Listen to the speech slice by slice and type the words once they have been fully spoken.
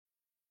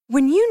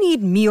When you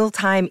need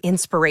mealtime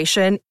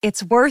inspiration,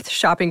 it's worth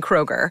shopping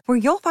Kroger, where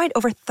you'll find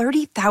over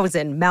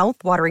 30,000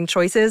 mouth-watering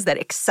choices that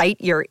excite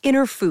your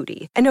inner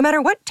foodie. And no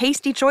matter what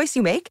tasty choice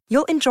you make,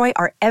 you'll enjoy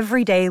our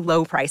everyday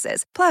low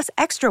prices, plus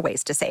extra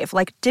ways to save,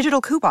 like digital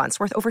coupons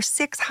worth over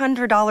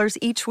 $600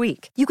 each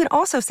week. You can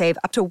also save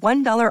up to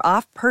 $1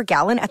 off per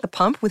gallon at the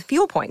pump with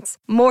fuel points.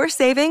 More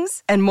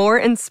savings and more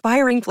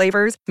inspiring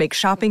flavors make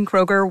shopping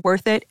Kroger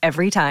worth it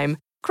every time.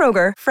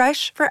 Kroger,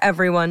 fresh for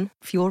everyone.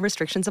 Fuel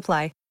restrictions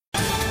apply.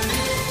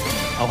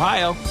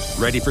 Ohio,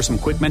 ready for some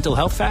quick mental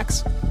health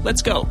facts?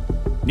 Let's go.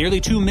 Nearly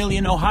 2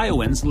 million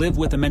Ohioans live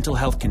with a mental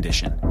health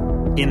condition.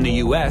 In the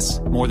U.S.,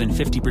 more than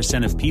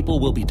 50% of people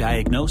will be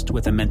diagnosed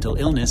with a mental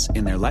illness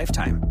in their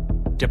lifetime.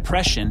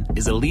 Depression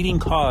is a leading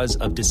cause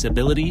of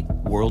disability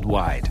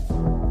worldwide.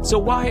 So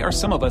why are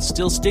some of us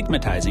still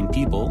stigmatizing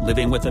people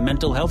living with a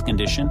mental health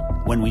condition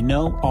when we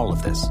know all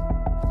of this?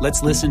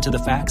 Let's listen to the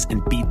facts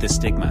and beat the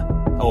stigma.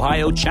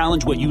 Ohio,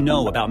 challenge what you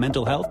know about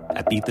mental health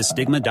at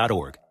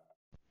beatthestigma.org.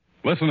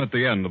 Listen at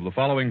the end of the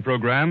following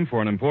program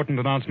for an important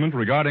announcement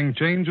regarding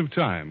change of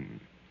time.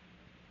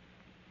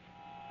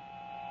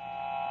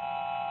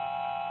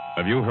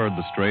 Have you heard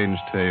the strange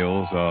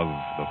tales of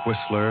the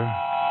Whistler?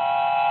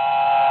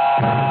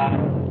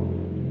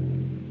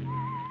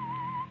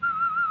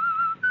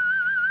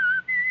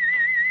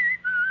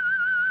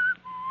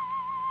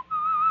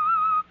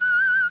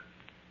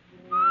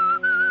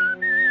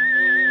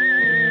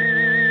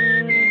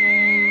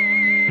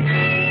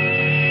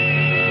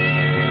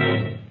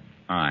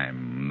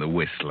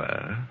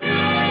 Whistler.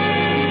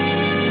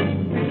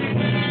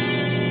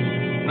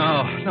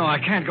 No, I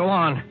can't go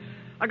on.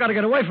 I got to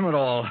get away from it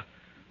all.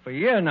 For a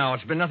year now,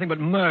 it's been nothing but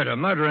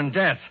murder and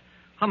death.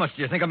 How much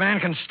do you think a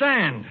man can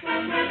stand?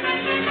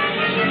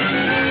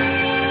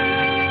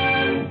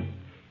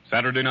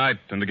 Saturday night,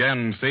 and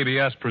again,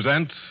 CBS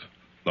presents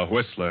The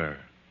Whistler.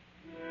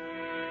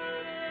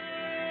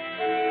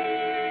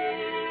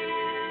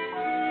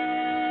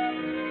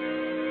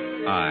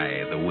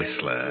 I, the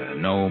Whistler,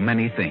 know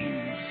many things,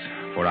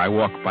 for I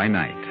walk by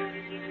night.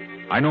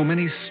 I know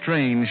many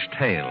strange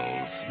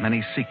tales,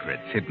 many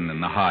secrets hidden in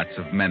the hearts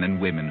of men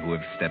and women who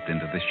have stepped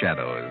into the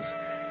shadows.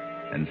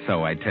 And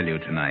so I tell you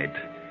tonight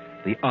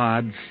the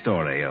odd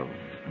story of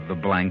the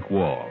blank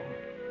wall.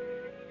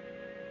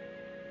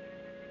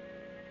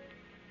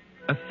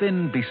 A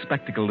thin,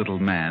 bespectacled little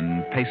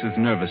man paces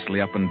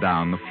nervously up and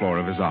down the floor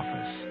of his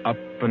office, up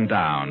and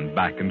down,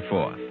 back and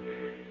forth.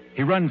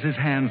 He runs his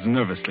hands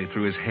nervously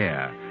through his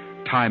hair.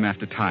 Time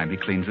after time, he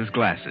cleans his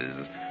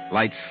glasses,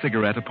 lights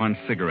cigarette upon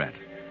cigarette.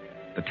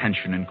 The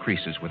tension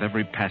increases with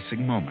every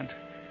passing moment.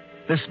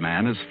 This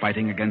man is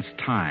fighting against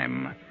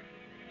time.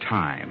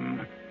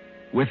 Time.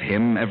 With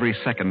him, every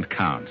second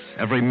counts.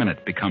 Every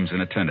minute becomes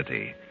an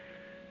eternity.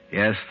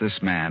 Yes,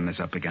 this man is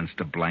up against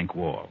a blank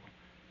wall.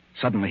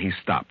 Suddenly he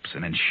stops,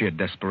 and in sheer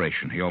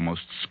desperation, he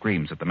almost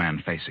screams at the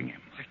man facing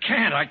him.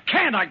 I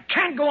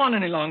can't go on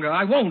any longer.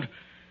 I won't.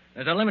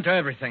 There's a limit to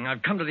everything.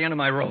 I've come to the end of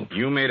my rope.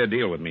 You made a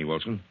deal with me,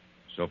 Wilson.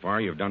 So far,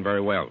 you've done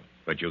very well.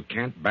 But you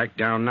can't back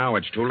down now.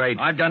 It's too late.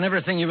 I've done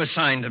everything you've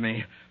assigned to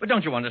me. But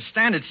don't you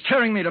understand? It's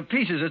tearing me to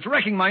pieces. It's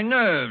wrecking my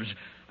nerves.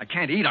 I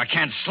can't eat. I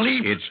can't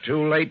sleep. It's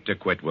too late to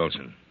quit,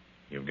 Wilson.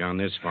 You've gone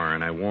this far,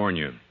 and I warn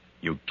you.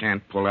 You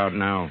can't pull out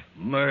now.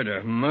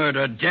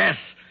 Murder, death.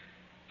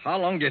 How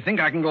long do you think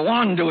I can go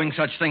on doing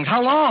such things?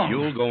 How long?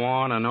 You'll go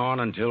on and on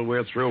until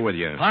we're through with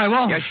you. I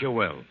won't. Yes, you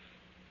will.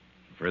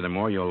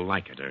 Furthermore, you'll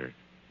like it, or...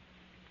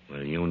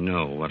 well, you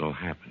know what'll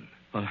happen.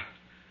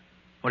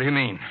 What do you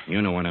mean?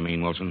 You know what I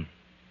mean, Wilson.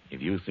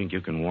 If you think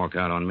you can walk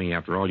out on me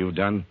after all you've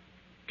done,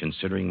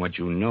 considering what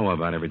you know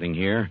about everything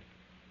here,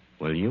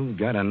 well, you've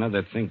got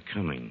another think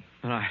coming.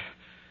 But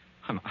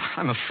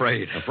I'm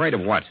afraid. Afraid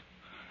of what?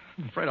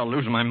 I'm afraid I'll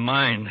lose my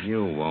mind.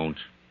 You won't.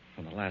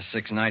 For the last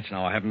 6 nights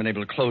now, I haven't been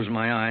able to close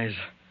my eyes.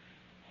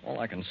 All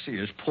I can see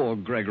is poor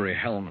Gregory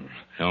Hellman.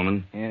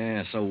 Hellman?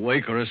 Yes,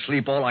 awake or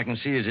asleep, all I can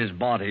see is his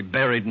body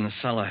buried in the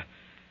cellar.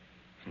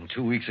 And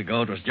 2 weeks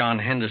ago, it was John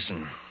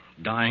Henderson,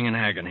 dying in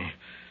agony.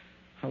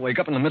 I wake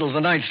up in the middle of the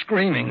night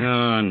screaming.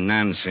 Oh,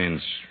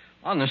 nonsense.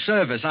 On the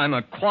surface, I'm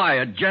a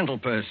quiet, gentle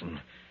person.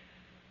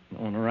 No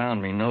one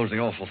around me knows the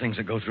awful things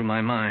that go through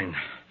my mind.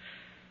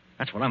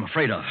 That's what I'm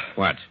afraid of.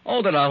 What?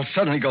 Oh, that I'll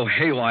suddenly go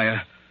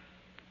haywire.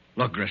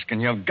 Look,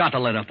 Griskin, you've got to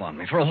let up on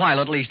me, for a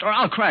while at least, or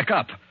I'll crack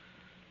up.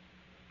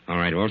 All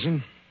right,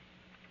 Wilson.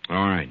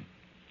 All right.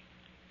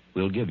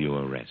 We'll give you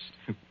a rest.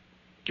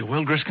 You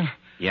will, Griskin?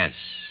 Yes.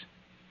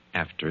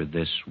 After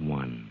this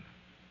one.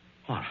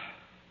 What?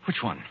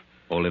 Which one?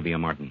 Olivia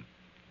Martin.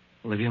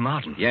 Olivia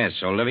Martin? Yes,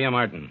 Olivia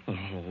Martin. Oh,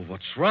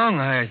 what's wrong?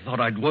 I thought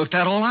I'd worked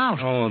that all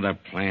out. Oh, the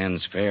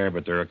plan's fair,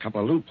 but there are a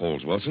couple of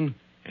loopholes, Wilson.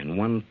 And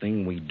one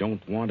thing we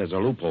don't want is a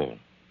loophole.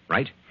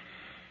 Right?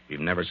 We've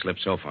never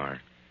slipped so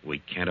far. We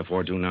can't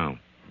afford to now.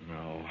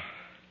 No.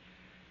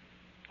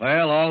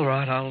 Well, all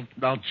right.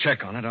 I'll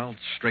check on it. I'll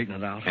straighten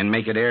it out. And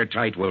make it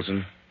airtight,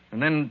 Wilson.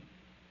 And then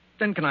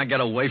can I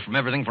get away from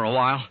everything for a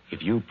while?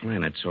 If you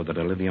plan it so that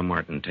Olivia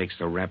Martin takes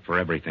the rap for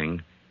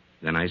everything,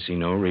 then I see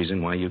no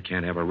reason why you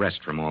can't have a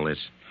rest from all this.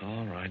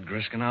 All right,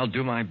 Griskin, I'll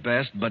do my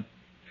best, but...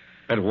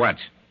 But what?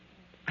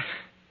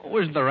 Oh,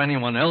 isn't there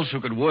anyone else who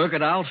could work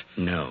it out?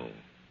 No.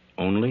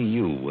 Only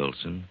you,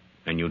 Wilson.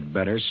 And you'd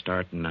better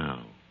start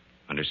now.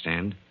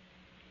 Understand?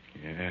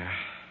 Yeah,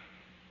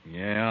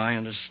 I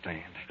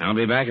understand. I'll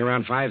be back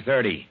around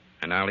 5:30,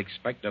 and I'll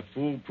expect a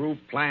foolproof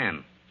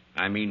plan.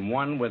 I mean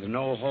one with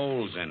no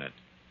holes in it.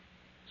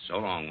 So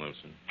long,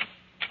 Wilson.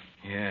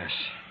 Yes.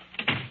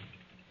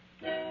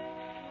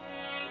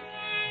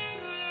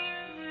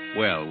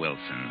 Well,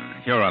 Wilson,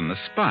 you're on the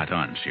spot,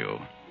 aren't you?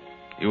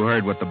 You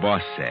heard what the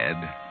boss said.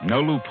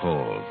 No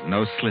loopholes,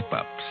 no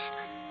slip-ups.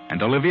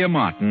 And Olivia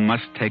Martin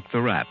must take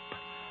the rap.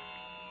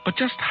 But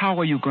just how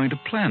are you going to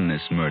plan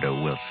this murder,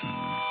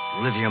 Wilson?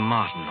 Olivia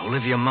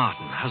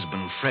Martin,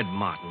 husband Fred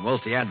Martin,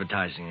 wealthy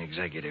advertising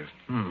executive.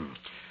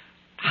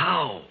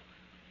 How?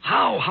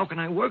 How can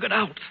I work it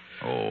out?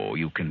 Oh,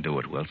 you can do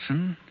it,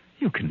 Wilson.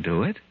 You can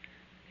do it.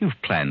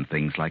 You've planned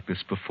things like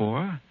this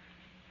before.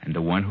 And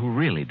the one who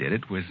really did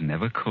it was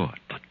never caught.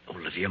 But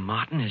Olivia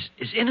Martin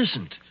is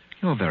innocent.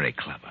 You're very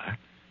clever.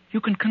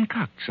 You can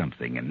concoct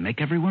something and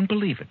make everyone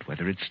believe it,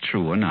 whether it's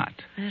true or not.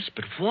 Yes,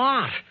 but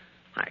what?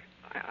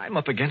 I'm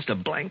up against a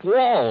blank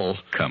wall.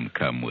 Come,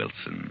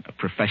 Wilson. A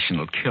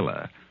professional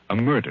killer, a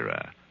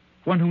murderer,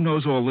 one who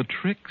knows all the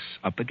tricks,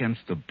 up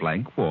against a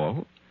blank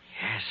wall.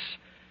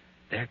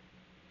 Yes.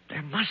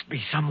 There must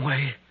be some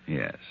way.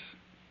 Yes.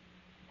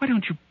 Why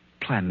don't you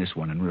plan this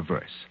one in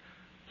reverse?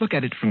 Look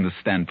at it from the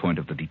standpoint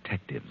of the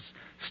detectives.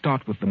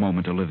 Start with the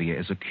moment Olivia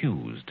is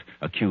accused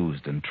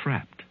and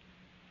trapped.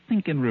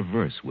 Think in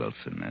reverse,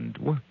 Wilson, and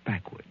work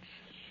backwards.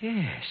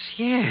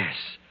 Yes.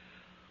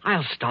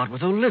 I'll start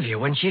with Olivia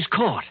when she's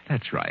caught.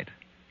 That's right.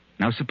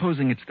 Now,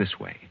 supposing it's this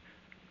way.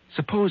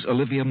 Suppose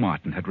Olivia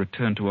Martin had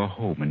returned to her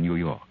home in New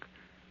York.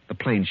 The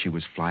plane she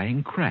was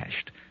flying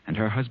crashed, and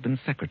her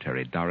husband's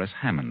secretary, Doris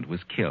Hammond,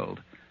 was killed.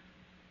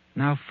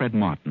 Now Fred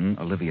Martin,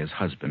 Olivia's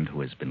husband,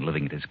 who has been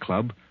living at his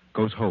club,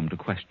 goes home to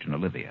question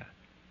Olivia.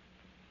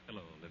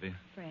 Hello, Olivia.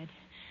 Fred.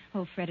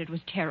 Oh, Fred, it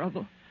was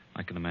terrible.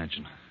 I can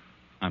imagine.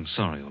 I'm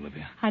sorry,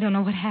 Olivia. I don't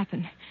know what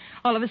happened.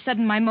 All of a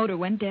sudden, my motor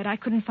went dead. I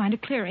couldn't find a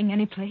clearing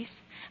anyplace.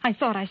 I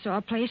thought I saw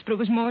a place, but it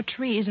was more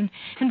trees, and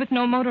with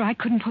no motor, I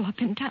couldn't pull up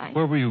in time.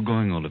 Where were you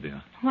going,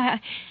 Olivia? Why,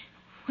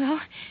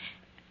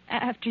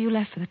 after you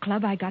left for the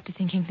club, I got to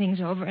thinking things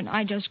over, and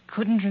I just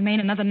couldn't remain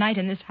another night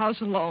in this house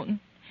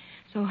alone.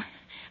 So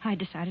I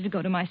decided to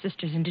go to my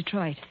sister's in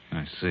Detroit.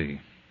 I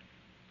see.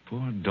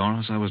 Poor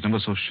Doris, I was never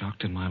so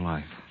shocked in my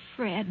life.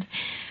 Fred,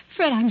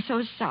 I'm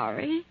so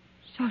sorry.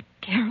 So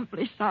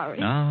terribly sorry.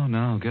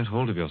 No, get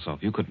hold of yourself.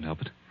 You couldn't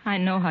help it. I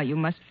know how you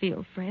must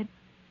feel, Fred.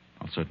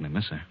 I'll certainly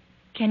miss her.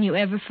 Can you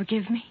ever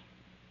forgive me?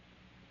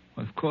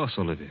 Well, of course,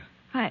 Olivia.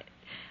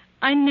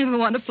 I never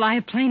want to fly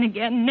a plane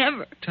again,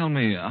 never. Tell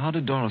me, how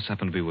did Doris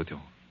happen to be with you?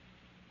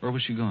 Where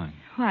was she going?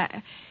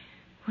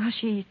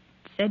 She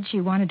said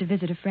she wanted to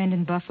visit a friend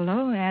in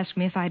Buffalo, asked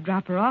me if I'd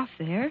drop her off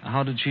there.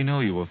 How did she know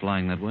you were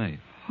flying that way?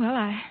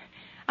 Well,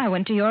 I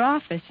went to your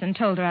office and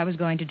told her I was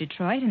going to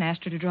Detroit and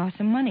asked her to draw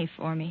some money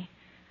for me.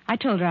 I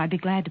told her I'd be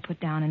glad to put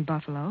down in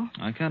Buffalo.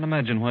 I can't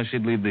imagine why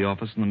she'd leave the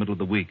office in the middle of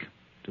the week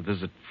to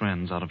visit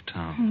friends out of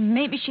town.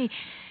 Maybe she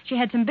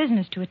had some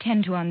business to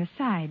attend to on the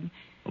side.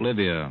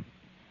 Olivia,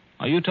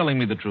 are you telling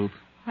me the truth?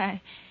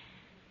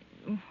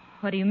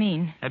 What do you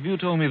mean? Have you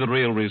told me the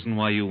real reason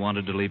why you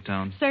wanted to leave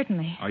town?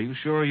 Certainly. Are you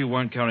sure you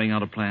weren't carrying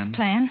out a plan?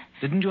 Plan?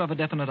 Didn't you have a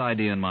definite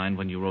idea in mind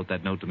when you wrote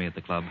that note to me at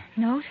the club?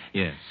 Note?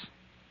 Yes.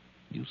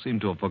 You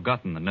seem to have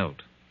forgotten the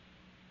note.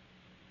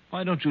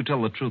 Why don't you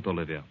tell the truth,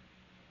 Olivia?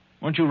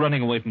 Weren't you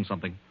running away from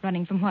something?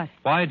 Running from what?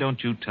 Why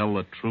don't you tell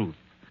the truth?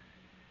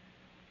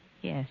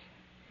 Yes.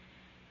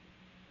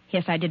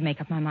 Yes, I did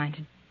make up my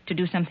mind to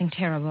do something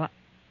terrible.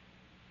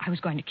 I was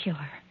going to kill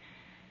her.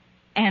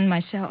 And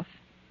myself.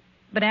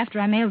 But after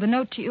I mailed the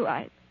note to you,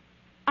 I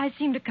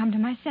seemed to come to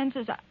my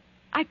senses.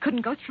 I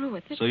couldn't go through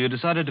with it. So you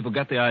decided to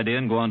forget the idea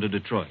and go on to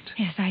Detroit?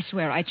 Yes, I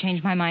swear I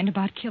changed my mind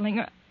about killing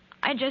her.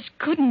 I just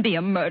couldn't be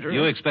a murderer.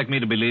 You expect me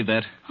to believe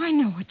that? I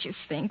know what you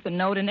think, the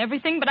note and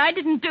everything, but I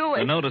didn't do it.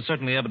 The note is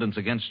certainly evidence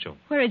against you.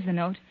 Where is the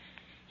note?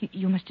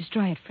 You must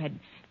destroy it, Fred.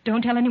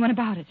 Don't tell anyone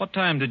about it. What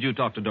time did you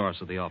talk to Doris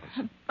at the office?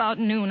 About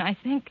noon, I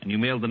think. And you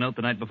mailed the note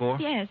the night before?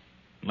 Yes.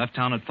 Left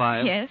town at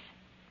 5? Yes.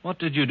 What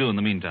did you do in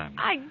the meantime?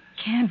 I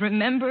can't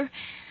remember.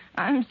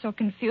 I'm so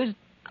confused.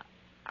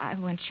 I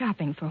went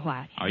shopping for a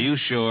while. Are you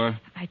sure?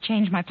 I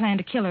changed my plan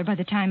to kill her by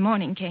the time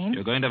morning came.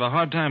 You're going to have a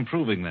hard time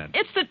proving that.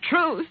 It's the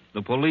truth.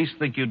 The police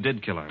think you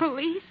did kill her.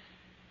 Police?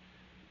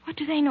 What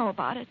do they know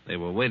about it? They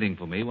were waiting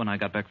for me when I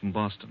got back from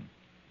Boston.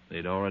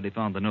 They'd already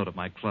found the note at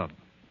my club.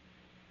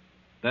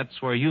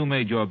 That's where you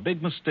made your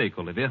big mistake,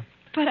 Olivia.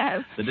 But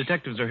The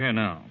detectives are here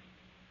now.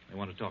 They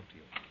want to talk to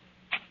you.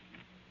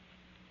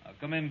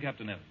 Come in,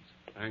 Captain Evans.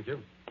 Thank you.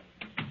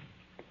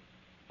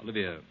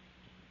 Olivia,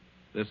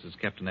 this is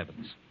Captain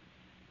Evans.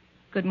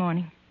 Good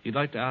morning. He'd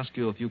like to ask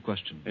you a few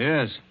questions.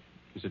 Yes.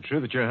 Is it true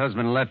that your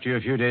husband left you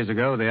a few days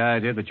ago with the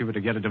idea that you were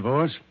to get a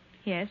divorce?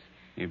 Yes,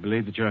 You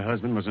believed that your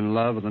husband was in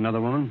love with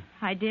another woman?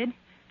 I did.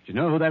 Do you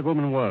know who that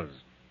woman was?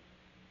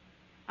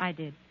 I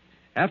did.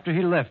 After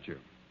he left you,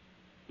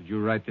 did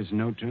you write this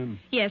note to him?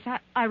 Yes,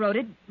 I wrote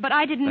it, but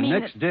I didn't The mean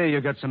next day,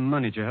 you got some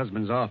money at your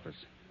husband's office.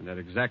 And at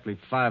exactly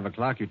 5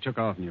 o'clock, you took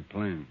off in your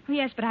plane.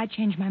 Yes, but I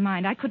changed my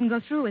mind. I couldn't go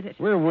through with it.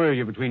 Where were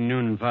you between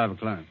noon and 5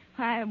 o'clock?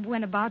 I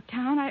went about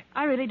town.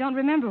 I really don't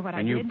remember what I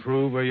Can did. you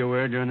prove where you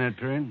were during that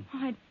period?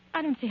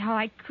 I don't see how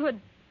I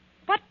could.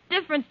 What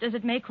difference does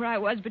it make where I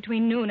was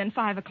between noon and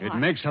 5 o'clock? It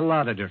makes a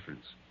lot of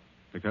difference.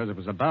 Because it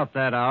was about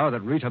that hour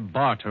that Rita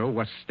Bartow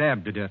was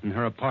stabbed to death in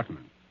her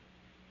apartment.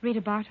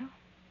 Rita Bartow?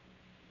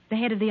 The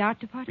head of the art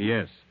department?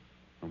 Yes.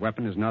 The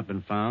weapon has not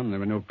been found. There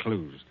were no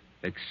clues,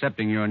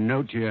 excepting your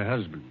note to your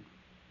husband.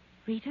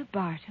 Rita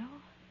Bartow?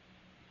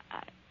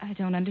 I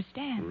don't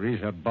understand.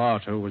 Rita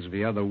Bartow was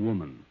the other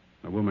woman,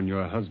 the woman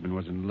your husband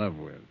was in love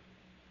with.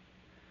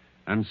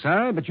 I'm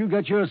sorry, but you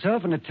got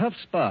yourself in a tough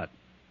spot.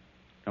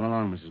 Come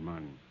along, Mrs.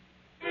 Martin.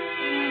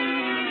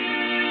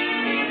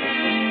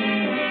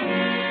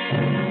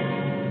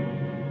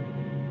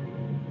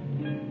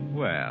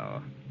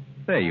 Well,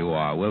 there you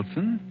are,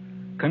 Wilson.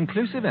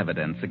 Conclusive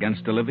evidence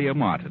against Olivia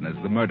Martin as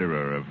the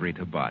murderer of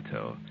Rita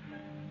Bartow.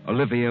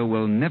 Olivia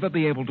will never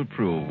be able to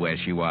prove where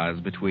she was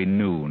between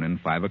noon and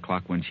 5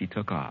 o'clock when she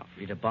took off.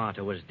 Rita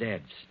Bartow was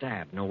dead,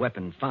 stabbed, no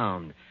weapon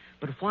found.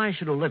 But why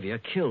should Olivia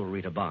kill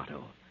Rita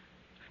Bartow?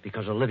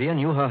 Because Olivia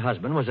knew her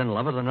husband was in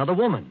love with another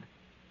woman.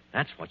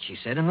 That's what she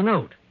said in the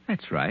note.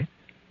 That's right.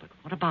 But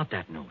what about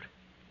that note?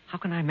 How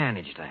can I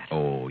manage that?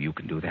 Oh, you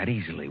can do that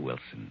easily,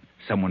 Wilson.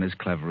 Someone as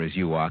clever as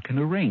you are can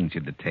arrange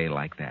a detail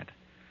like that.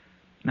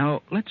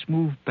 Now, let's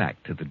move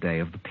back to the day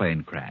of the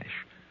plane crash.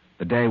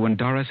 The day when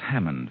Doris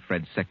Hammond,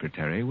 Fred's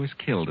secretary, was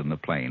killed in the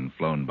plane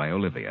flown by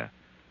Olivia.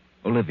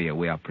 Olivia,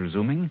 we are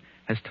presuming,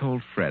 has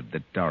told Fred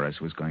that Doris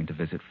was going to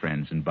visit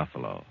friends in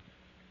Buffalo.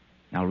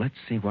 Now, let's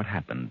see what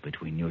happened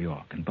between New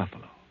York and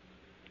Buffalo.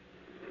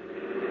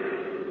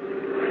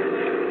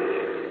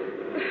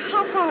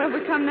 How far have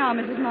we come now,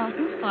 Mrs.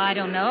 Martin? Well, I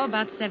don't know.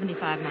 About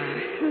 75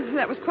 miles.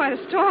 That was quite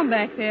a storm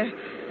back there.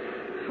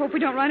 Hope we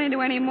don't run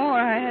into any more.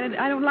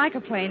 I don't like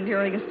a plane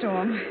during a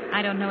storm.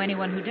 I don't know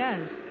anyone who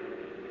does.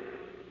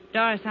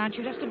 Doris, aren't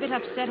you just a bit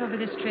upset over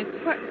this trip?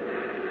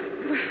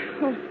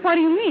 What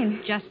do you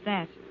mean? Just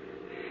that.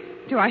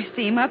 Do I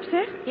seem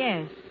upset?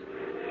 Yes.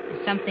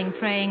 Is something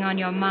preying on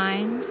your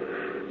mind?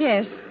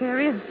 Yes, there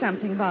is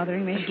something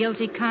bothering me. A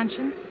guilty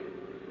conscience?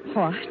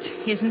 What?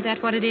 Isn't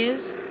that what it is?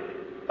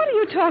 What are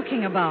you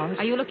talking about?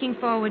 Are you looking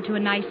forward to a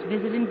nice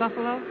visit in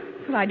Buffalo?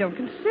 Well, I don't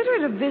consider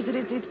it a visit.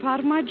 It's part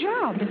of my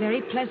job. And a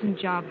very pleasant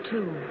job,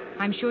 too.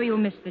 I'm sure you'll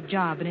miss the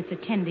job and its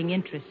attending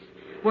interests.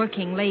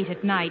 Working late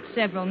at night,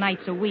 several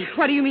nights a week.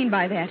 What do you mean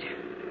by that?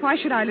 Why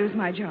should I lose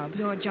my job?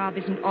 Your job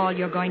isn't all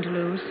you're going to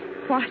lose.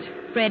 What?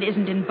 Fred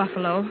isn't in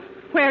Buffalo.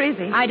 Where is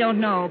he? I don't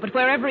know, but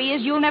wherever he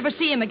is, you'll never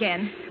see him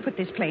again. Put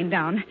this plane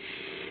down.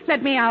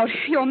 Let me out.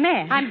 You're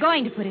mad. I'm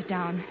going to put it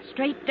down.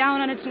 Straight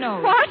down on its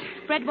nose. What?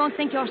 Fred won't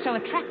think you're so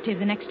attractive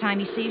the next time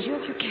he sees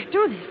you. You can't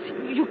do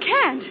this. You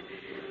can't.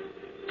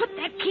 Put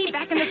that key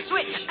back in the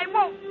switch. I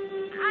won't.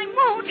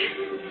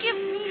 Give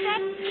me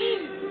that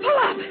key. Pull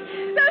up.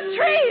 Those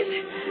trees.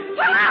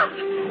 Pull up.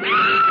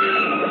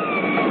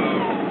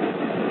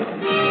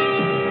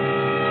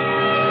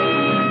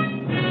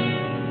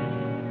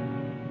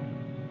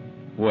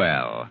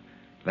 Well,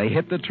 they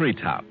hit the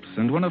treetops,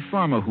 and when a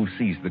farmer who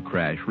sees the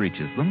crash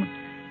reaches them,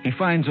 he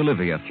finds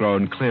Olivia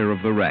thrown clear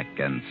of the wreck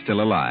and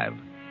still alive.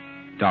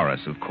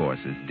 Doris, of course,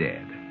 is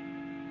dead.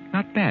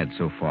 Not bad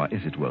so far,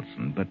 is it,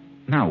 Wilson? But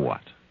now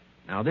what?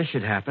 Now, this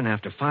should happen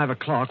after 5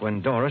 o'clock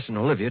when Doris and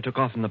Olivia took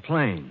off in the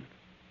plane.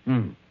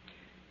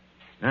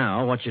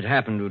 Now, what should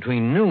happen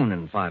between noon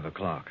and 5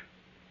 o'clock?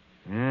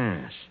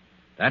 Yes,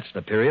 that's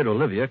the period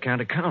Olivia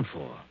can't account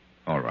for.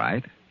 All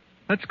right.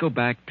 Let's go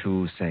back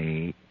to,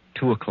 say,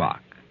 2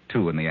 o'clock,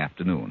 2 in the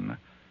afternoon.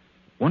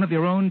 One of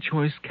your own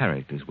choice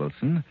characters,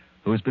 Wilson,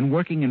 who has been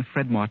working in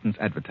Fred Martin's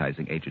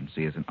advertising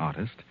agency as an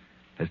artist,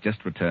 has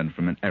just returned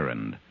from an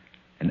errand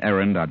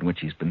on which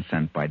he's been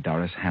sent by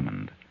Doris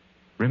Hammond.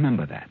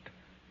 Remember that.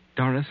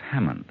 Doris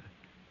Hammond.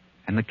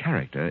 And the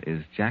character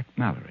is Jack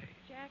Mallory.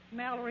 Jack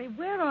Mallory,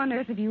 where on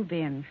earth have you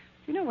been?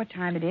 You know what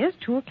time it is,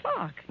 2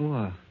 o'clock.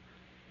 Oh,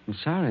 I'm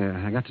sorry.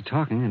 I got to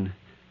talking, and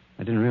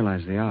I didn't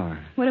realize the hour.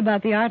 What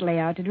about the art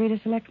layout? Did Rita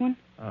select one?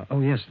 Oh,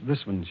 yes,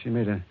 this one. She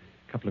made a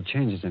couple of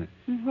changes in it.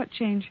 What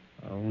change?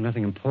 Oh,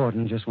 nothing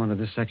important. Just wanted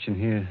this section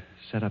here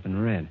set up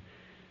in red.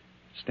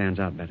 Stands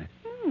out better.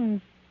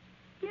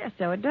 Yes,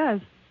 so it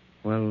does.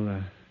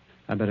 Well,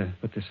 I better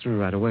put this through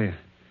right away.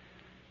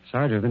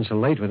 Sorry to have been so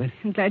late with it.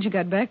 I'm glad you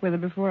got back with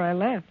it before I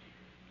left.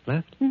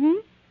 Left? Mm-hmm.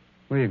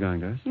 Where are you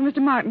going, Doris? Mr.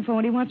 Martin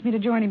phoned. He wants me to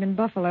join him in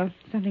Buffalo.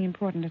 Something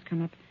important has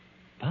come up.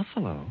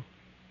 Buffalo?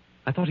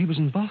 I thought he was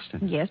in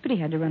Boston. Yes, but he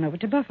had to run over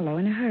to Buffalo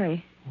in a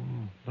hurry.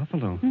 Oh,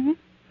 Buffalo. Mm-hmm.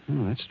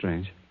 Oh, that's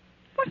strange.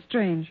 What's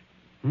strange?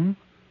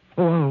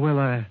 Oh, well,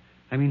 I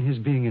mean his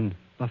being in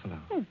Buffalo.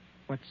 Oh,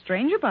 what's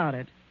strange about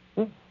it?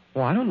 Oh,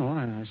 I don't know.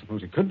 I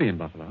suppose he could be in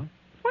Buffalo.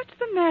 What's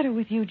the matter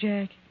with you,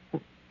 Jack?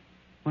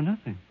 Well,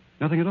 nothing.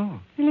 Nothing at all.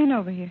 Lean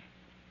over here.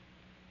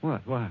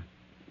 What? Why?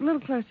 A little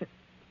closer.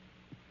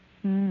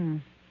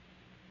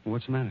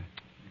 What's the matter?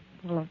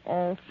 Well, of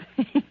all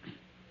things.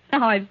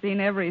 Now I've seen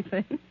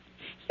everything.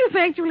 You've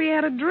actually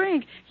had a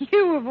drink.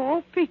 You, of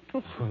all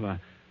people. Well,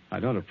 I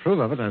don't approve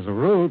of it as a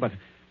rule, but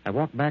I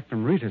walked back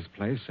from Rita's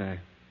place. I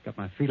got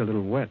my feet a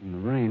little wet in the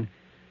rain.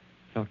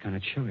 Felt kind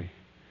of chilly.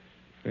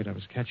 Afraid I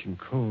was catching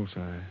cold,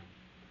 so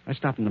I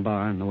stopped in the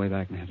bar on the way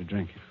back and had a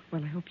drink.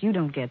 Well, I hope you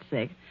don't get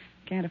sick.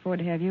 Can't afford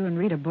to have you and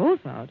Rita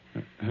both out.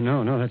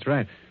 No, that's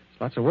right.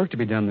 There's lots of work to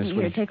be done this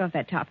Here, week. take off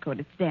that top coat.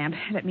 It's damp.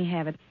 Let me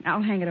have it.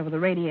 I'll hang it over the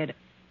radiator.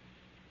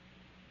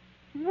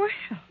 Well,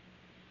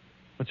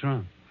 What's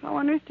wrong? how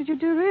on earth did you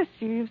do this?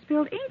 You've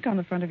spilled ink on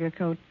the front of your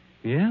coat.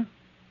 Yeah?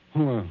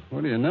 Well,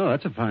 what do you know?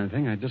 That's a fine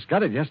thing. I just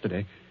got it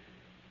yesterday.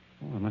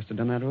 Oh, I must have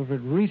done that over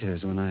at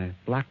Rita's when I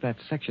blocked that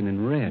section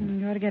in red.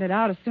 You ought to get it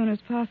out as soon as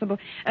possible.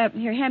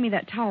 Here, hand me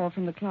that towel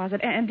from the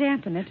closet and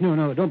dampen it.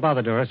 No, don't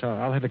bother, Doris.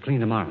 I'll have it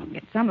cleaned tomorrow.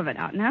 Get some of it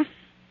out now.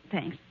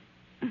 Thanks.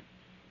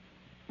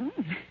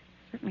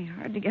 Certainly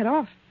hard to get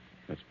off.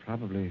 It's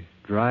probably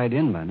dried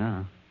in by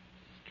now.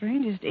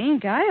 Strangest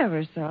ink I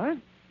ever saw. It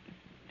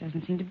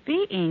doesn't seem to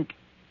be ink.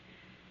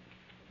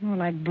 More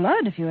like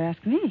blood, if you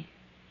ask me.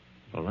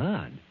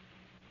 Blood?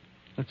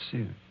 Let's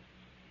see.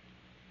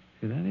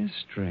 See, that is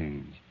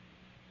strange.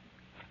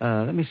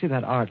 Let me see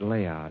that art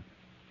layout.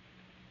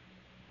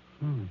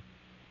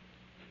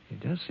 It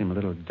does seem a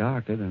little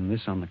darker than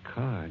this on the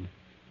card.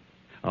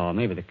 Oh,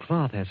 maybe the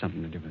cloth has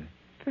something to do with it.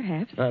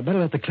 Perhaps. Better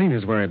let the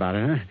cleaners worry about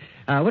it,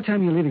 huh? What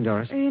time are you leaving,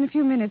 Doris? In a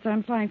few minutes,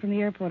 I'm flying from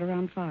the airport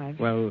around 5.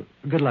 Well,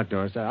 good luck,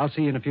 Doris. I'll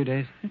see you in a few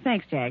days.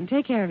 Thanks, Jack.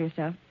 Take care of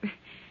yourself.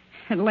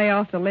 And lay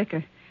off the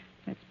liquor.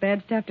 That's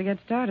bad stuff to get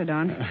started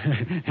on.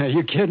 Are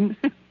you kidding?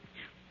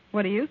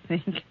 What do you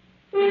think?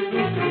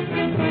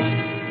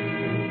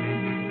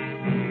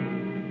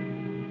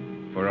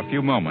 For a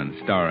few moments,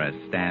 Doris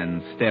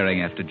stands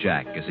staring after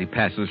Jack as he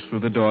passes through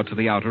the door to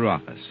the outer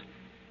office.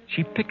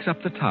 She picks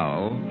up the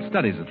towel,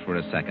 studies it for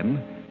a second,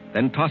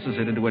 then tosses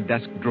it into a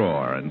desk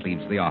drawer and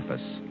leaves the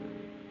office.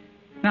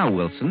 Now,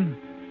 Wilson,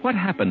 what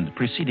happened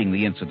preceding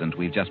the incident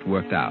we've just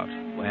worked out?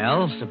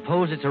 Well,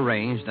 suppose it's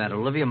arranged that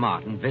Olivia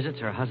Martin visits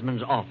her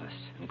husband's office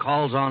and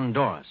calls on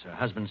Doris, her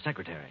husband's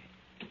secretary.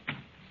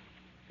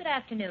 Good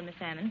afternoon, Miss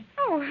Hammond.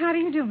 Oh, how do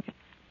you do?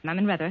 I'm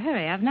in rather a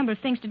hurry. I have a number of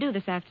things to do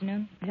this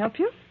afternoon. Help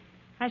you?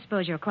 I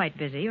suppose you're quite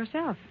busy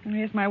yourself.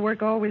 Yes, my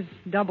work always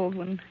doubled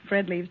when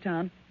Fred leaves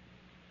town.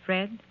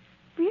 Fred?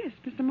 Yes,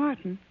 Mr.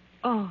 Martin.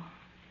 Oh,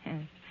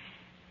 yes.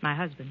 My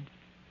husband.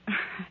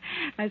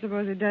 I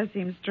suppose it does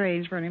seem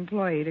strange for an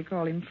employee to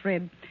call him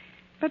Fred.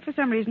 But for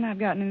some reason, I've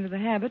gotten into the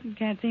habit and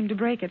can't seem to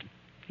break it.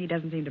 He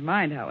doesn't seem to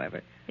mind,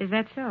 however. Is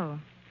that so?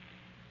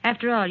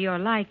 After all, you're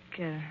like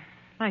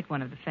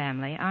one of the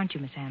family, aren't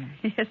you, Miss Hammond?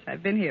 Yes,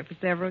 I've been here for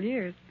several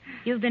years.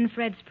 You've been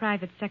Fred's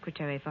private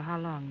secretary for how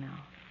long now?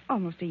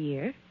 Almost a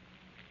year.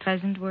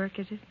 Pleasant work,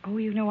 is it? Oh,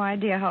 you've no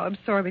idea how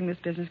absorbing this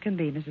business can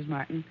be, Mrs.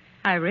 Martin.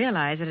 I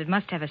realize that it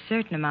must have a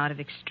certain amount of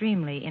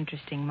extremely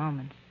interesting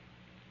moments.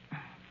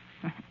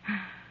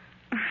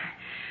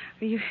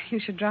 You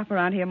should drop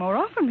around here more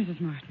often, Mrs.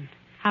 Martin.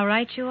 How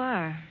right you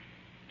are.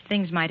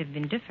 Things might have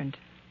been different.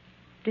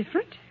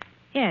 Different?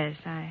 Yes,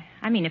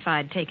 I mean if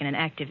I'd taken an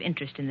active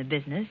interest in the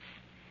business.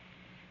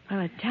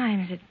 Well, at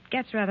times it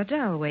gets rather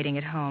dull waiting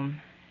at home,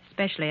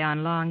 especially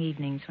on long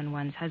evenings when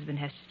one's husband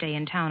has to stay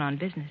in town on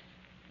business.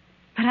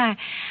 But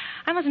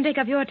I mustn't take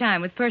up your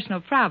time with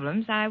personal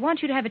problems. I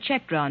want you to have a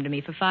check drawn to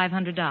me for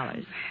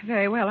 $500.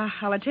 Very well.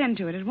 I'll attend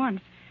to it at once.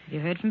 Have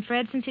you heard from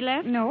Fred since he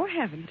left? No, I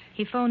haven't.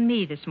 He phoned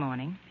me this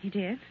morning. He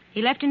did?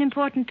 He left an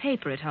important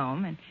paper at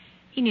home, and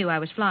he knew I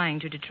was flying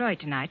to Detroit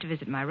tonight to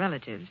visit my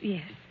relatives.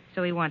 Yes.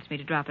 So he wants me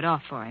to drop it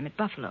off for him at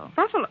Buffalo.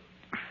 Buffalo?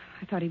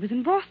 I thought he was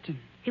in Boston.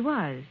 He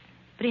was,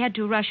 but he had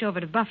to rush over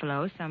to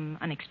Buffalo. Some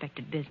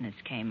unexpected business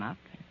came up.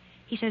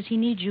 He says he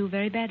needs you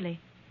very badly.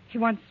 He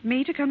wants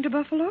me to come to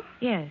Buffalo?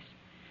 Yes.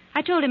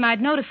 I told him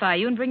I'd notify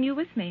you and bring you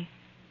with me.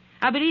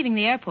 I'll be leaving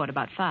the airport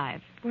about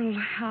 5. Well,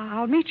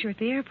 I'll meet you at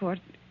the airport.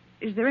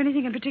 Is there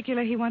anything in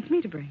particular he wants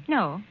me to bring?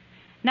 No.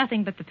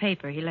 Nothing but the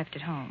paper he left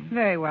at home.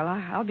 Very well.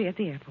 I'll be at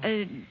the airport.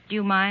 Do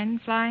you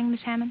mind flying,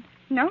 Miss Hammond?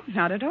 No,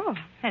 not at all.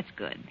 That's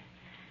good.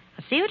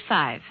 I'll see you at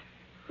 5.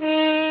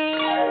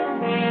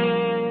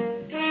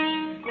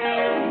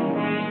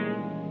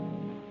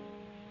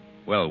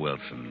 Well,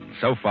 Wilson,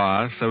 so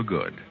far, so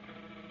good.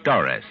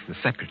 Doris, the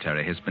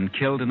secretary, has been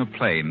killed in a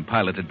plane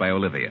piloted by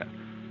Olivia.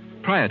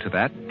 Prior to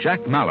that,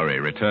 Jack Mallory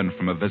returned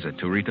from a visit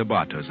to Rita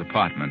Bartow's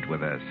apartment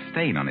with a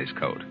stain on his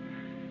coat.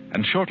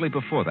 And shortly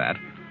before that,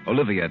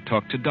 Olivia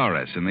talked to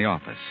Doris in the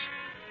office.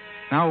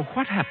 Now,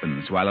 what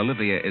happens while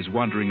Olivia is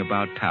wandering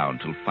about town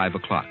till 5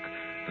 o'clock,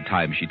 the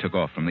time she took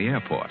off from the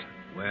airport?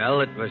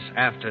 Well, it was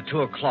after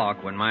 2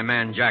 o'clock when my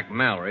man Jack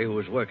Mallory, who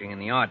was working in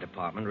the art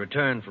department,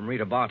 returned from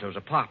Rita Bartow's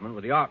apartment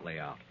with the art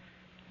layout.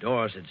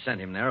 Doris had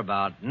sent him there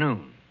about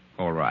noon.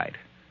 All right.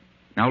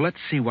 Now, let's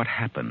see what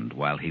happened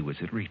while he was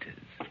at Rita's.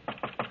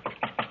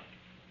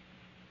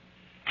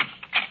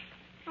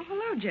 Oh,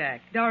 hello, Hello,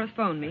 Jack. Doris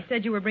phoned me.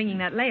 Said you were bringing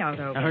that layout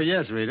over. Oh,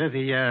 yes, Rita.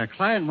 The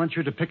client wants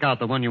you to pick out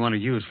the one you want to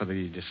use for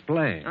the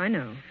display. I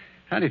know.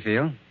 How do you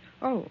feel?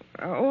 Oh,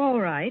 all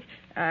right.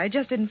 I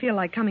just didn't feel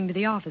like coming to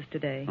the office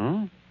today.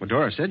 Oh? Well,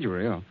 Doris said you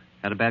were ill.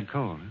 Had a bad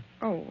cold.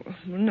 Huh? Oh,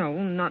 no,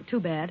 not too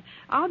bad.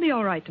 I'll be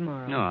all right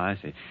tomorrow. Oh, I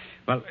see.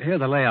 Well, here are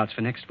the layouts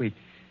for next week.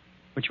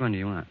 Which one do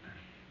you want?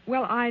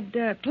 Well, I'd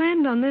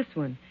planned on this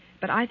one,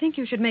 but I think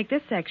you should make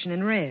this section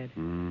in red.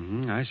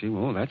 Mm-hmm. I see.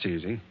 Well, that's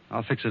easy.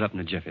 I'll fix it up in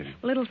a jiffy.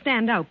 Well, it'll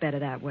stand out better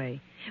that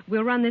way.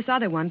 We'll run this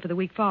other one for the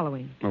week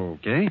following.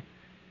 Okay.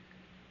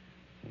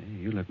 Hey,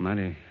 you look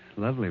mighty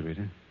lovely,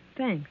 Rita.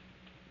 Thanks.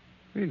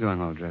 Where are you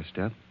going all dressed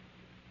up?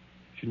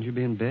 Shouldn't you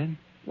be in bed?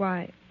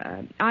 Why,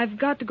 I've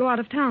got to go out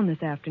of town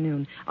this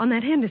afternoon on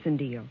that Henderson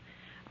deal.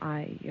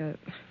 I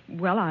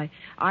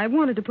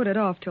wanted to put it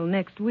off till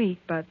next week,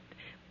 but,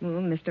 well,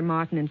 Mr.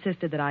 Martin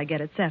insisted that I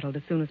get it settled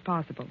as soon as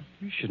possible.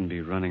 You shouldn't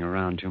be running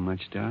around too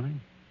much,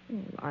 darling.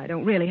 Well, I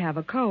don't really have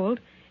a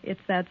cold.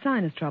 It's that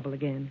sinus trouble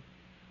again.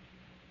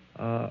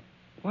 Why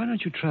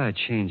don't you try a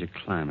change of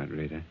climate,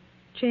 Rita?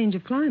 Change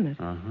of climate?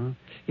 Uh-huh.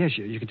 Yes,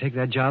 you could take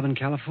that job in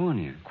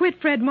California. Quit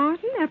Fred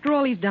Martin after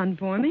all he's done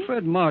for me? Well,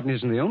 Fred Martin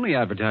isn't the only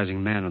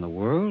advertising man in the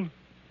world.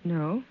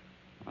 No.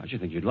 I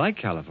should think you'd like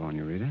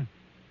California, Rita.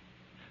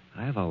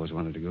 I've always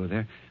wanted to go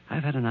there.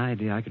 I've had an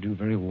idea I could do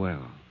very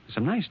well.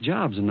 Some nice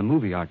jobs in the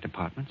movie art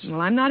departments.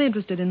 Well, I'm not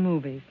interested in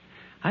movies.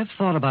 I've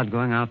thought about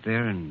going out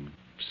there and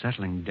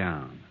settling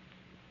down,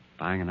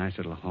 buying a nice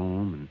little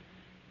home and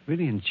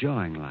really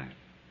enjoying life.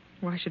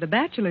 Why should a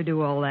bachelor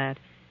do all that?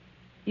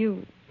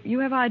 You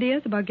have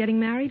ideas about getting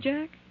married,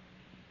 Jack?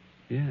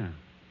 Yeah.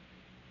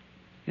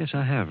 Yes,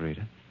 I have,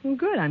 Rita. Well,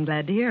 good. I'm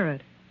glad to hear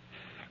it.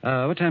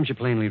 What time's your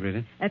plane leave,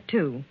 Rita? At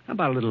 2. How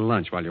about a little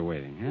lunch while you're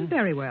waiting, huh?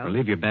 Very well. Well,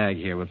 leave your bag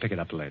here. We'll pick it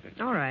up later.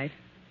 All right.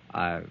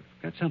 I've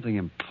got something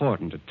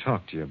important to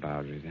talk to you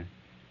about, Rita.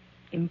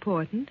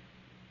 Important?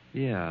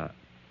 Yeah.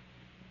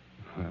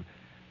 Well,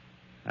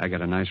 I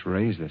got a nice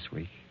raise this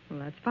week. Well,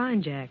 that's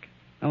fine, Jack.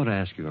 I want to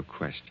ask you a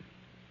question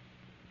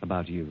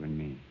about you and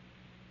me.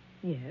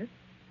 Yes.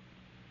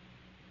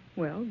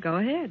 Well, go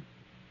ahead.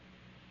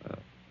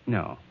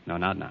 No,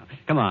 not now.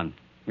 Come on.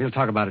 We'll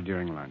talk about it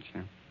during lunch,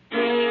 huh?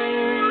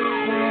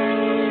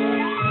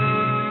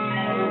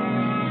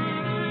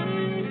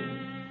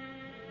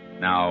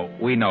 Now,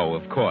 we know,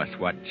 of course,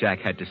 what Jack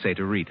had to say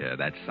to Rita.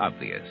 That's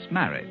obvious.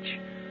 Marriage.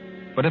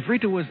 But if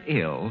Rita was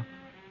ill,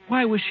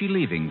 why was she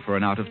leaving for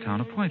an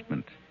out-of-town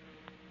appointment?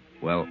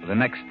 Well, the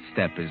next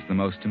step is the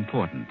most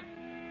important.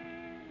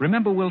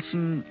 Remember,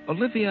 Wilson,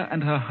 Olivia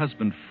and her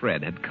husband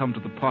Fred had come to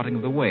the parting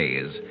of the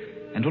ways,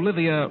 and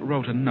Olivia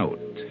wrote a note.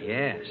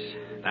 Yes,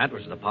 that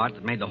was the part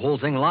that made the whole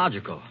thing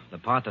logical, the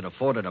part that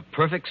afforded a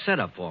perfect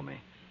setup for me.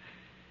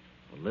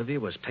 Olivia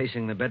was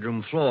pacing the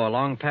bedroom floor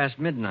long past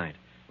midnight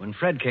when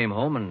Fred came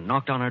home and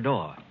knocked on her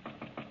door.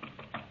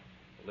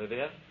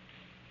 Olivia?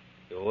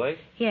 You awake?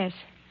 Yes.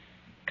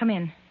 Come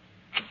in.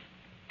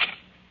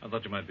 I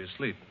thought you might be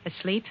asleep.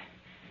 Asleep?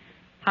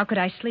 How could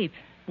I sleep?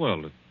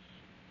 Well,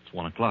 it's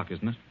 1 o'clock,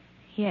 isn't it?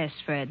 Yes,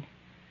 Fred.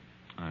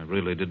 I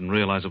really didn't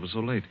realize it was so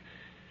late.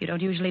 You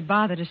don't usually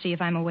bother to see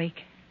if I'm awake.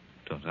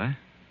 Don't I?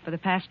 For the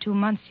past 2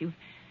 months,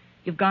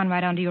 you've gone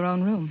right on to your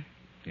own room.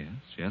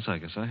 Yes, I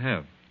guess I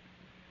have.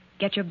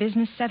 Get your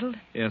business settled?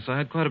 Yes, I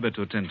had quite a bit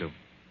to attend to.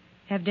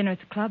 Have dinner at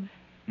the club?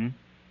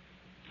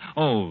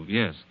 Oh,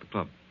 yes, the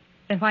club.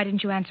 Then why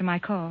didn't you answer my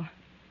call?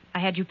 I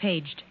had you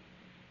paged.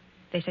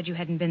 They said you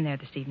hadn't been there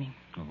this evening.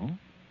 Oh?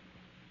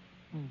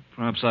 Well,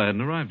 perhaps I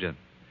hadn't arrived yet.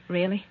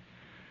 Really?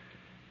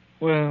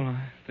 Well,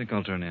 I think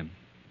I'll turn in.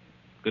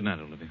 Good night,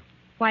 Olivia.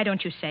 Why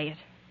don't you say it?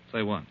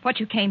 Say what? What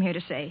you came here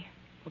to say.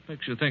 What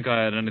makes you think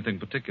I had anything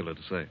particular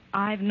to say?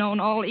 I've known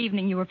all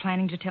evening you were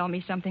planning to tell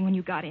me something when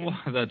you got in.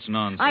 Why, that's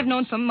nonsense. I've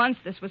known for months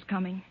this was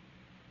coming.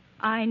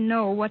 I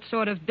know what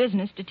sort of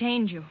business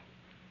detained you.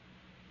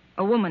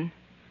 A woman.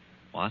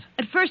 What?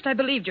 At first, I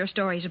believed your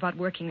stories about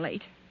working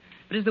late.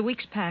 But as the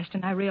weeks passed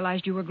and I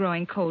realized you were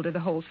growing colder, the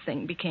whole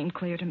thing became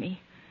clear to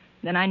me.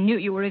 Then I knew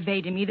you were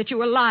evading me, that you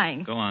were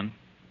lying. Go on.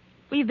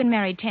 We've been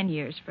married 10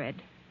 years,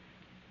 Fred.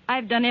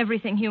 I've done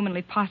everything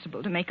humanly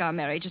possible to make our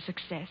marriage a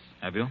success.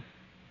 Have you?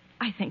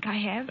 I think I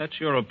have. That's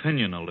your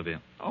opinion,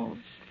 Olivia. Oh,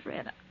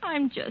 Fred,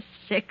 I'm just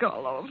sick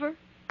all over.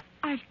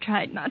 I've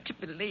tried not to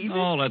believe it.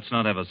 Oh, let's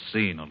not have a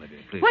scene, Olivia,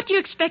 please. What do you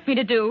expect me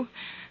to do?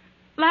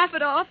 Laugh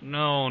it off?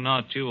 No,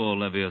 not you,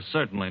 Olivia.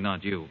 Certainly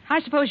not you.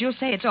 I suppose you'll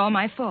say it's all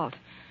my fault.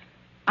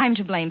 I'm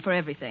to blame for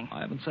everything.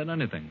 I haven't said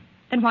anything.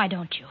 Then why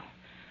don't you?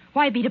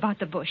 Why beat about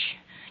the bush?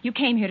 You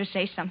came here to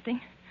say something.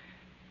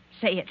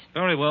 Say it.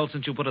 Very well,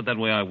 since you put it that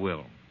way, I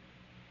will.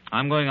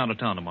 I'm going out of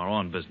town tomorrow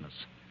on business.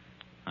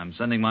 I'm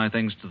sending my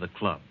things to the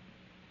club.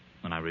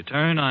 When I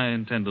return, I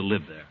intend to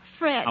live there.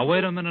 Fred. Now,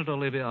 wait a minute,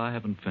 Olivia. I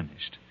haven't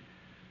finished.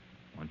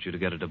 I want you to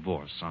get a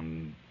divorce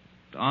on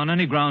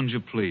any grounds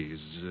you please.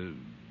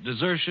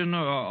 Desertion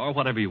or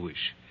whatever you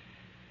wish.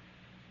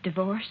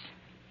 Divorce?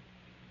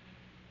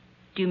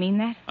 Do you mean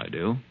that? I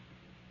do.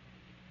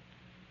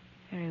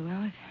 Very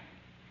well. If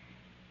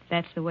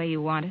that's the way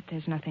you want it,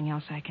 there's nothing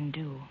else I can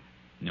do.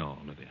 No,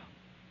 Olivia.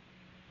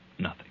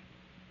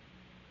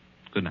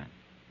 Good night.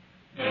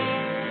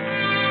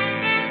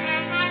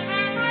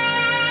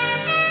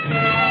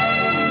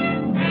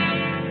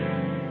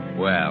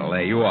 Well,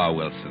 there you are,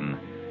 Wilson.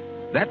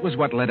 That was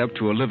what led up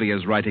to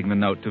Olivia's writing the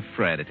note to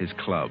Fred at his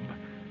club.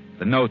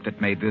 The note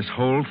that made this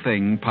whole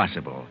thing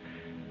possible.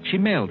 She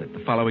mailed it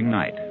the following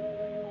night.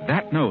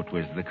 That note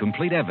was the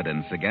complete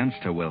evidence against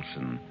her,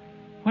 Wilson.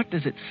 What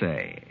does it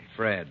say?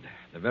 Fred,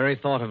 the very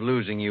thought of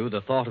losing you,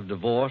 the thought of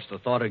divorce, the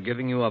thought of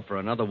giving you up for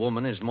another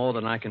woman is more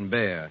than I can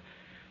bear.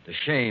 The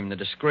shame, the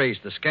disgrace,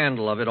 the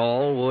scandal of it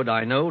all would,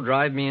 I know,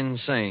 drive me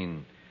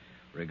insane.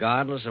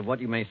 Regardless of what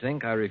you may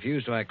think, I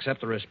refuse to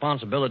accept the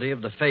responsibility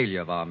of the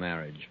failure of our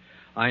marriage.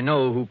 I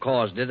know who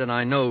caused it, and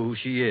I know who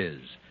she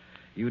is.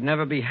 You'd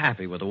never be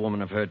happy with a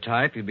woman of her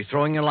type. You'd be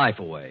throwing your life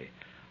away.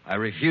 I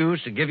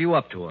refuse to give you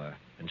up to her,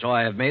 and so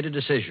I have made a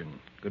decision.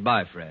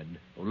 Goodbye, Fred.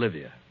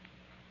 Olivia.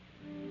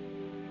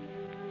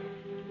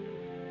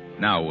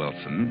 Now,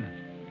 Wilson,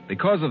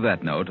 because of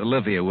that note,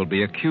 Olivia will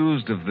be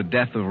accused of the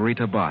death of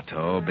Rita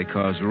Bartow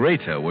because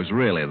Rita was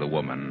really the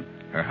woman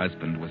her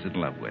husband was in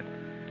love with.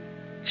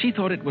 She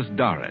thought it was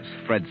Doris,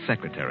 Fred's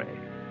secretary.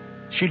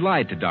 She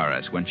lied to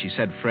Doris when she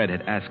said Fred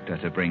had asked her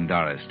to bring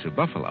Doris to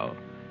Buffalo.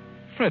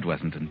 Fred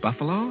wasn't in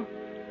Buffalo.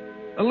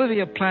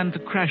 Olivia planned to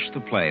crash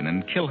the plane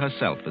and kill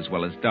herself as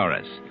well as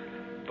Doris.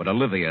 But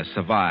Olivia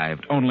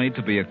survived only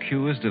to be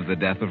accused of the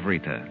death of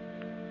Rita.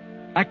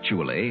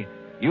 Actually,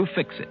 you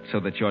fix it so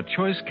that your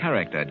choice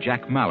character,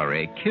 Jack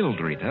Mallory, killed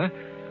Rita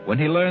when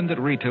he learned that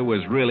Rita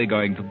was really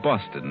going to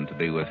Boston to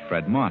be with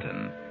Fred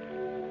Martin.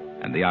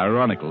 And the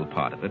ironical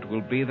part of it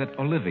will be that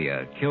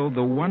Olivia killed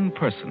the one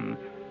person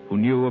who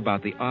knew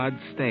about the odd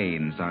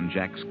stains on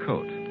Jack's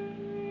coat.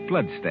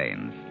 Blood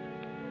stains.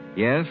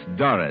 Yes,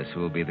 Doris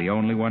will be the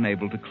only one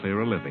able to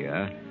clear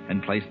Olivia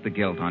and place the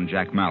guilt on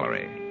Jack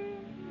Mallory.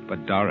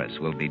 But Doris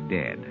will be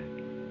dead.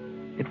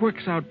 It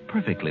works out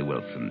perfectly,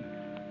 Wilson.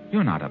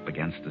 You're not up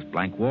against this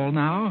blank wall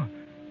now.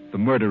 The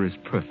murder is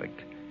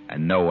perfect,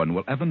 and no one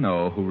will ever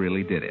know who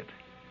really did it.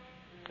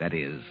 That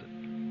is,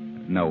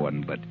 no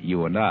one but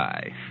you and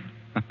I.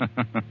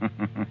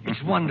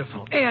 It's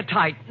wonderful.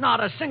 Airtight. Not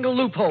a single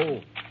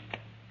loophole.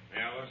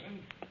 Wilson,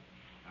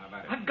 how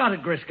about it? I've got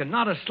it, Griskin.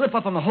 Not a slip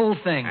up on the whole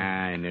thing.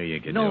 I knew you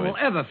could No do one it. will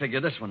ever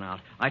figure this one out.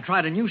 I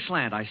tried a new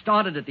slant. I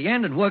started at the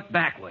end and worked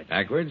backwards.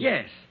 Backwards?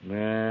 Yes.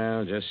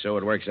 Well, just so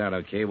it works out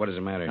okay, what does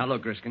it matter? Now,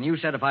 look, Griskin, you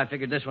said if I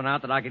figured this one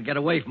out that I could get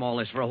away from all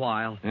this for a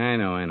while. I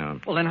know.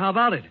 Well, then how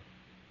about it?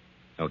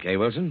 Okay,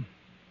 Wilson,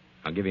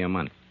 I'll give you a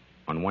month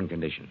on one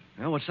condition.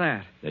 Well, what's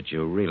that? That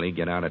you really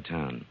get out of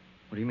town.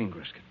 What do you mean,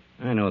 Griskin?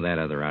 I know that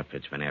other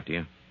outfit's been after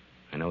you.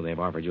 I know they've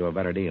offered you a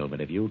better deal,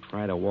 but if you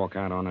try to walk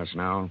out on us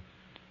now,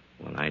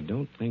 well, I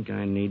don't think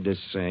I need to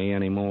say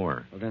any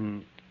more. Well,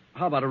 then,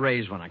 how about a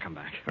raise when I come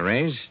back? A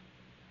raise?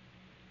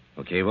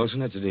 Okay, Wilson,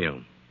 that's a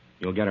deal.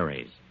 You'll get a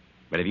raise.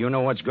 But if you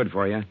know what's good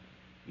for you,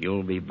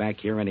 you'll be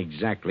back here in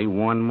exactly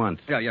 1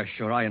 month. Yeah,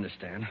 sure, I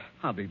understand.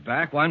 I'll be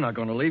back. Why, I'm not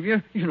going to leave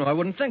you. You know I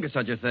wouldn't think of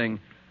such a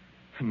thing.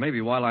 Maybe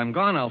while I'm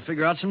gone, I'll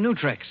figure out some new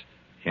tricks.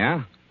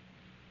 Yeah?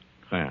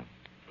 Well,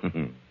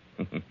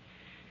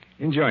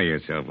 enjoy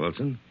yourself,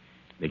 Wilson,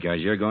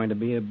 because you're going to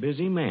be a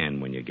busy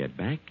man when you get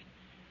back.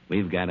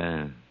 We've got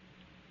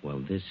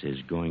this is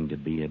going to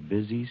be a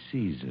busy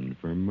season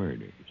for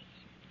murders.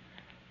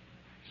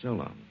 So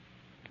long.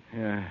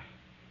 Yeah.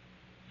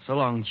 So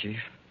long, Chief.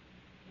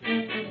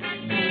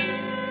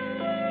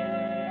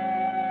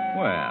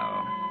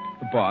 Well,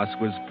 the boss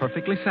was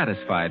perfectly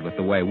satisfied with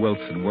the way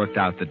Wilson worked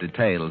out the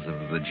details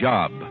of the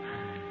job.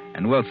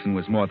 And Wilson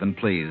was more than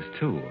pleased,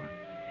 too.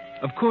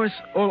 Of course,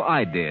 all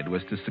I did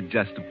was to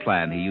suggest a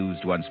plan he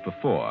used once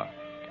before.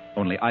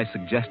 Only I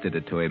suggested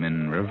it to him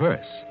in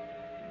reverse.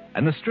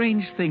 And the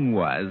strange thing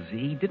was,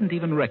 he didn't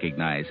even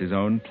recognize his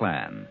own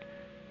plan.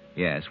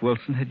 Yes,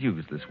 Wilson had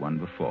used this one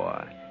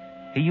before.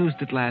 He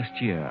used it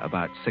last year,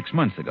 about 6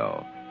 months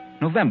ago.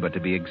 November, to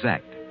be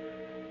exact.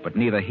 But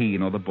neither he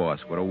nor the boss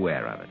were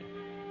aware of it.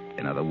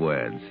 In other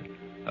words,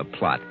 a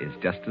plot is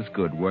just as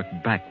good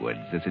worked backwards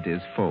as it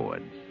is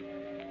forwards.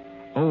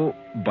 Oh,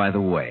 by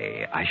the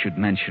way, I should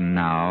mention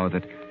now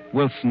that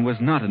Wilson was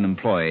not an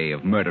employee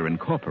of Murder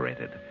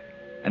Incorporated,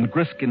 and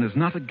Griskin is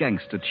not a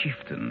gangster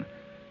chieftain.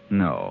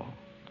 No.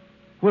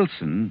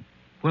 Wilson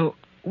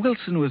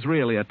was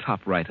really a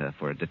top writer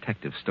for a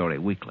detective story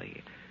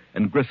weekly,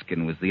 and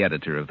Griskin was the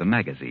editor of the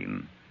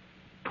magazine.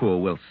 Poor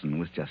Wilson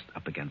was just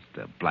up against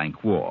a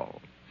blank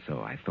wall,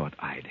 so I thought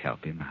I'd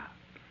help him out.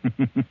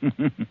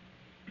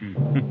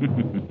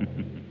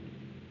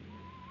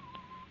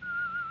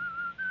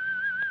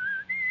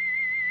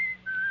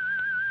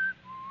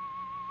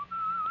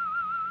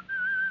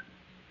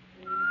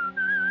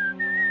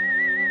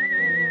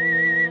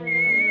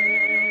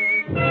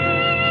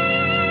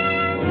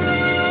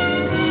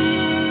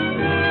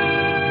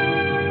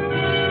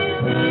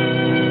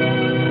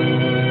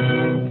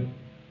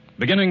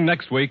 Beginning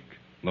next week,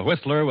 The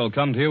Whistler will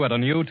come to you at a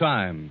new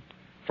time.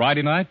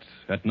 Friday night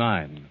at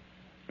 9.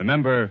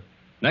 Remember,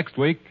 next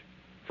week,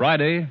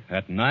 Friday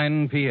at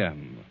 9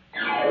 p.m.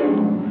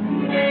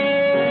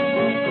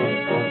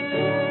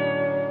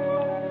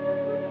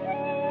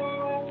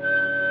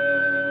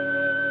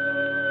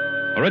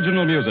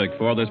 Original music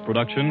for this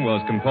production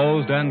was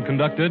composed and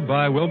conducted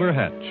by Wilbur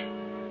Hatch.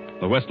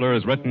 The Whistler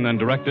is written and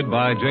directed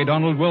by J.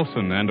 Donald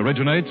Wilson and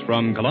originates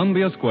from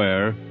Columbia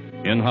Square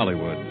in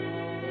Hollywood.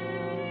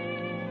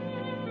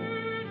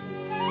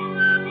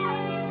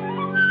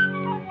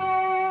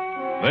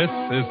 This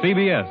is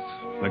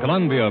CBS, the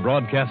Columbia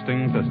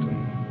Broadcasting System.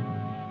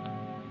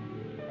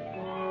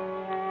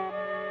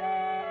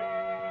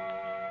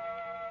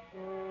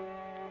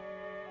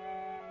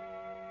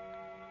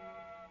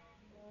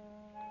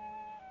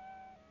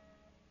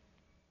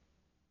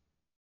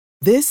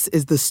 This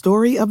is the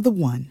story of the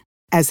one.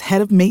 As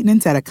head of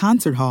maintenance at a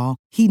concert hall,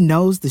 he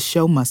knows the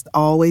show must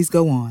always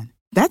go on.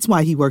 That's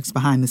why he works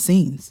behind the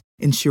scenes,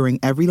 ensuring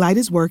every light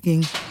is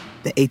working,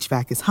 the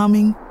HVAC is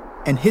humming,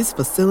 and his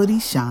facility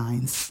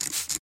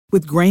shines.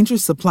 With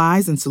Grainger's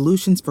supplies and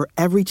solutions for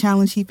every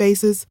challenge he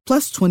faces,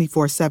 plus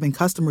 24/7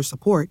 customer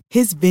support,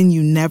 his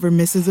venue never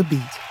misses a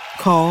beat.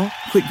 Call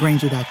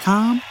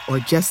quickgrainger.com or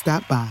just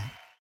stop by.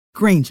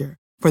 Grainger,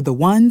 for the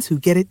ones who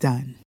get it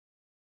done.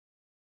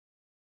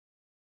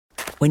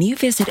 When you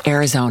visit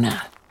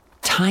Arizona,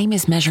 time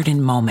is measured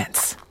in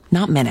moments,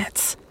 not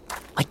minutes.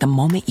 Like the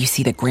moment you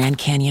see the Grand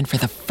Canyon for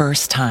the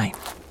first time.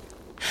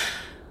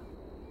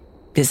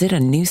 Visit a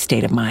new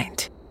state of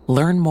mind.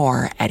 Learn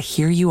more at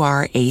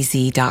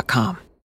hereyouareaz.com.